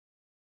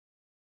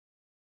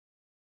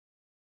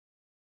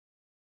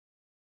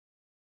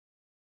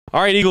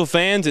All right, Eagle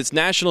fans, it's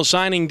National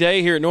Signing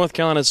Day here at North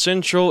Carolina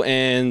Central,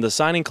 and the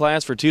signing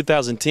class for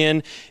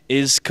 2010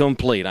 is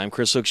complete. I'm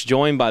Chris Hooks,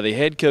 joined by the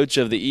head coach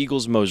of the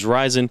Eagles, Mose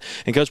Rison.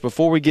 And, Coach,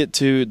 before we get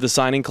to the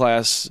signing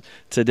class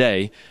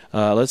today,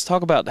 let's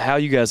talk about how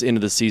you guys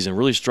ended the season.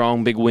 Really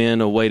strong, big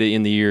win away to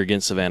end the year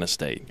against Savannah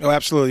State. Oh,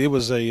 absolutely. It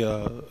was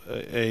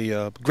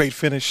a great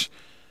finish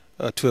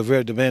to a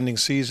very demanding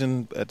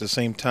season. At the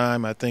same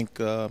time, I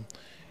think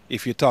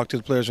if you talk to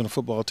the players on the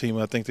football team,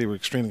 I think they were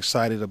extremely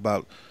excited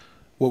about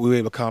what we were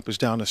able to accomplish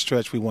down the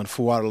stretch. We won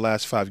 4 out of the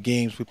last 5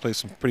 games. We played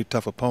some pretty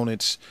tough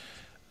opponents.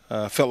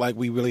 Felt like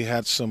we really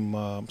had some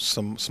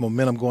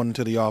momentum going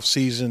into the off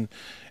season,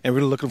 and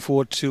really looking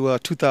forward to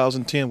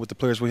 2010 with the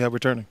players we have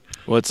returning.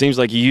 Well, it seems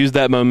like you used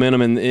that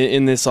momentum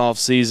in this off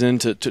season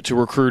to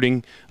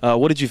recruiting.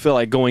 What did you feel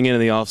like going into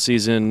the off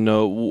season?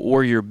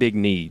 Were your big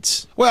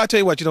needs? Well, I tell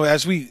you what,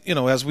 as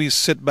we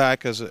sit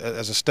back as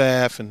a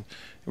staff and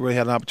really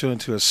had an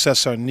opportunity to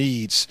assess our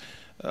needs.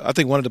 I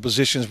think one of the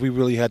positions we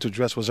really had to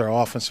address was our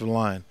offensive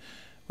line.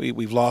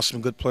 We've lost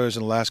some good players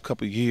in the last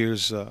couple of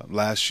years.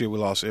 Last year we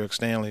lost Eric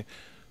Stanley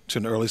to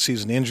an early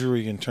season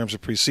injury in terms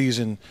of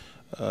preseason.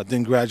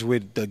 Then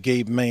graduated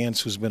Gabe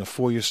Mance, who's been a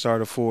 4-year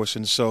starter for us.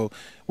 And so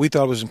we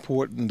thought it was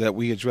important that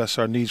we address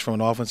our needs from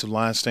an offensive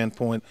line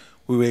standpoint.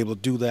 We were able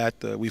to do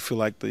that. We feel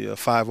like the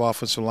 5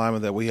 offensive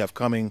linemen that we have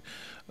coming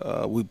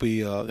would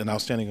be an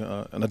outstanding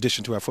an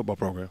addition to our football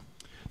program.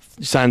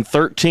 You signed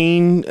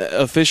 13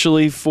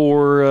 officially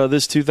for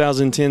this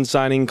 2010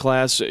 signing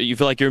class. You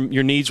feel like your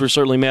needs were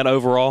certainly met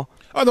overall?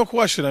 Oh, no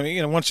question. I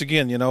mean, once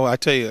again, I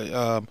tell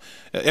you,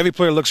 every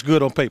player looks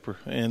good on paper,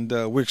 and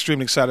we're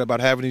extremely excited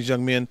about having these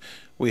young men.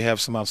 We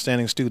have some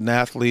outstanding student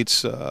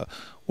athletes.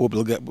 We'll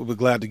be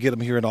glad to get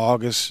them here in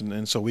August,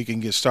 and so we can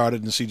get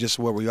started and see just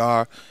where we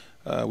are.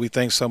 We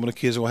think some of the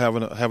kids will have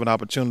an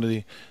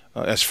opportunity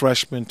as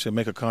freshmen to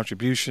make a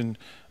contribution.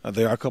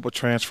 There are a couple of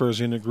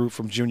transfers in the group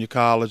from junior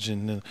college,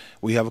 and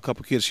we have a couple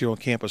of kids here on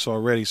campus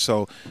already.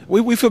 So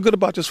we feel good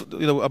about this,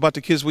 about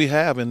the kids we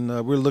have,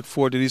 and we look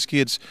forward to these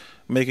kids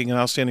making an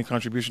outstanding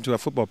contribution to our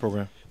football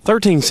program.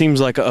 13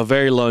 seems like a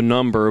very low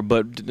number,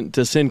 but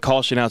to send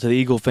caution out to the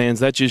Eagle fans,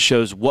 that just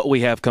shows what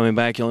we have coming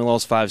back. You only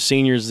lost 5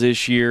 seniors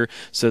this year,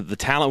 so the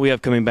talent we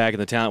have coming back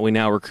and the talent we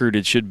now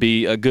recruited should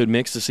be a good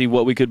mix to see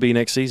what we could be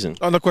next season.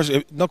 Oh, no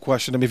question. No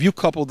question. I mean, if you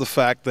couple the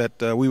fact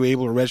that we were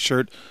able to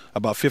redshirt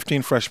about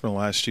 15 freshmen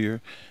last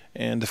year,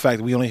 and the fact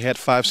that we only had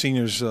 5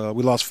 seniors,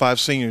 we lost 5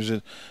 seniors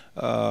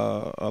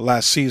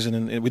last season,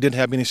 and we didn't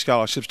have many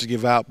scholarships to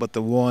give out, but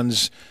the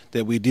ones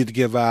that we did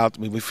give out,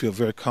 we feel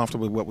very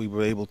comfortable with what we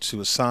were able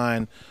to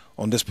assign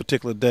on this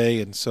particular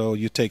day. And so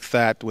you take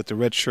that with the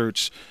red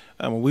shirts,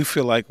 we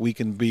feel like we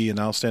can be an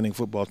outstanding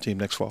football team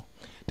next fall.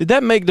 Did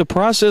that make the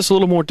process a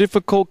little more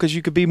difficult because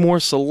you could be more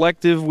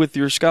selective with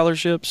your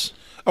scholarships?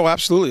 Oh,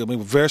 absolutely. I mean,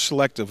 we're very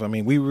selective. I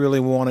mean, we really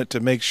wanted to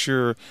make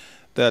sure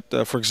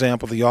that, for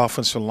example, the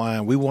offensive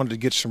line, we wanted to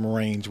get some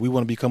range. We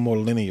want to become more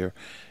linear.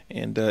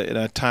 And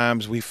at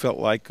times we felt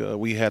like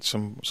we had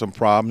some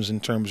problems in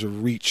terms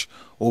of reach,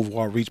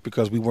 overall reach,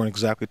 because we weren't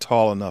exactly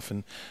tall enough.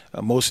 And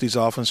most of these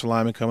offensive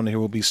linemen coming in here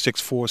will be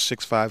 6'4",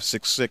 6'5",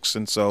 6'6".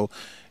 And so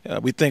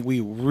we think we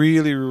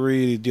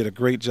really did a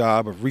great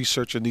job of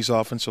researching these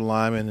offensive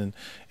linemen,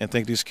 and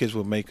think these kids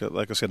will make,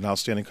 like I said, an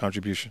outstanding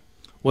contribution.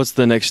 What's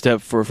the next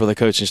step for the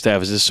coaching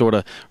staff? Is this sort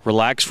of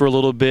relax for a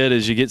little bit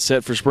as you get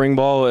set for spring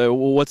ball?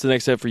 What's the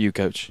next step for you,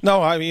 Coach?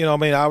 No, I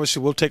mean,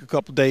 obviously we'll take a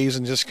couple of days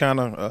and just kind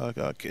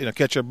of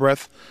catch our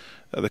breath.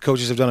 The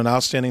coaches have done an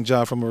outstanding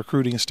job from a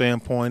recruiting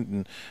standpoint,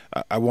 and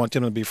I want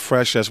them to be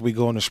fresh as we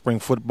go into spring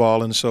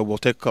football. And so we'll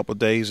take a couple of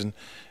days and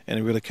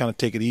really kind of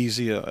take it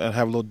easy and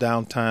have a little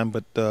downtime.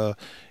 But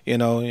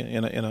in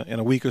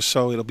a week or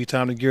so, it'll be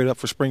time to gear it up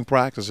for spring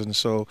practice. And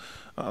so,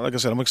 like I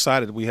said, I'm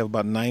excited. We have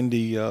about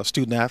 90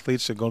 student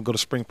athletes that are going to go to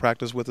spring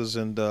practice with us,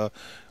 and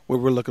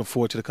we're looking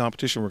forward to the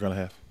competition we're going to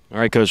have. All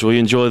right, Coach. Will you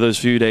enjoy those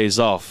few days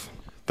off?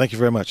 Thank you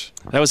very much.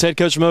 That was head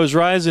coach Mose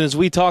Rison as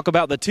we talk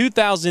about the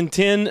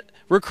 2010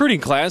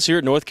 recruiting class here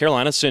at North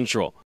Carolina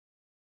Central.